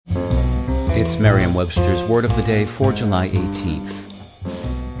It's Merriam-Webster's Word of the Day for July 18th.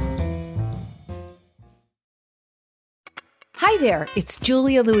 Hi there, it's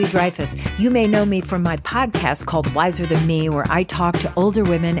Julia Louis-Dreyfus. You may know me from my podcast called Wiser Than Me, where I talk to older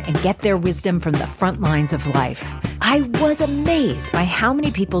women and get their wisdom from the front lines of life. I was amazed by how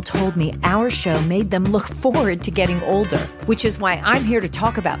many people told me our show made them look forward to getting older, which is why I'm here to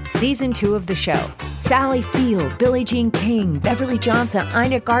talk about Season 2 of the show. Sally Field, Billie Jean King, Beverly Johnson,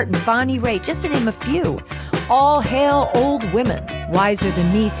 Ina Garten, Bonnie Raitt, just to name a few. All hail old women. Wiser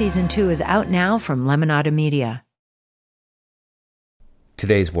Than Me Season 2 is out now from Lemonada Media.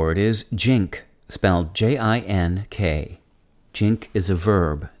 Today's word is jink, spelled J-I-N-K. Jink is a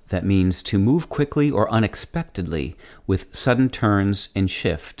verb that means to move quickly or unexpectedly with sudden turns and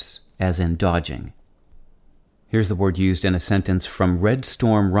shifts, as in dodging. Here's the word used in a sentence from Red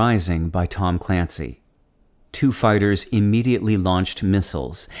Storm Rising by Tom Clancy. 2 fighters immediately launched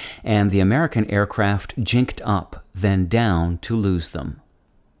missiles, and the American aircraft jinked up, then down to lose them.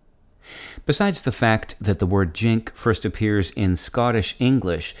 Besides the fact that the word jink first appears in Scottish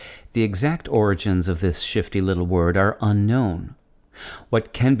English, the exact origins of this shifty little word are unknown.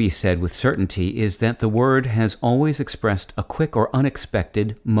 What can be said with certainty is that the word has always expressed a quick or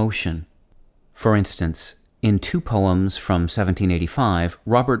unexpected motion. For instance, in 2 poems from 1785,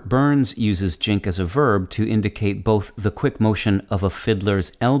 Robert Burns uses jink as a verb to indicate both the quick motion of a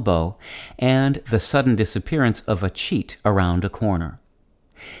fiddler's elbow and the sudden disappearance of a cheat around a corner.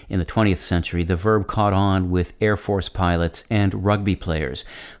 In the 20th century, the verb caught on with Air Force pilots and rugby players,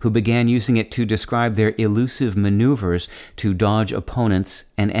 who began using it to describe their elusive maneuvers to dodge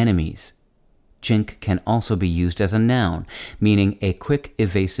opponents and enemies. Jink can also be used as a noun, meaning a quick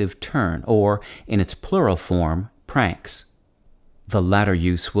evasive turn, or, in its plural form, pranks. The latter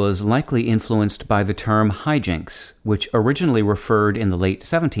use was likely influenced by the term hijinks, which originally referred in the late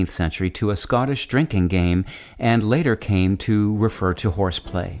 17th century to a Scottish drinking game and later came to refer to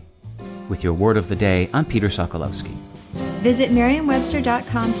horseplay. With your word of the day, I'm Peter Sokolowski. Visit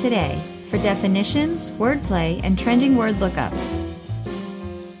Merriam-Webster.com today for definitions, wordplay, and trending word lookups.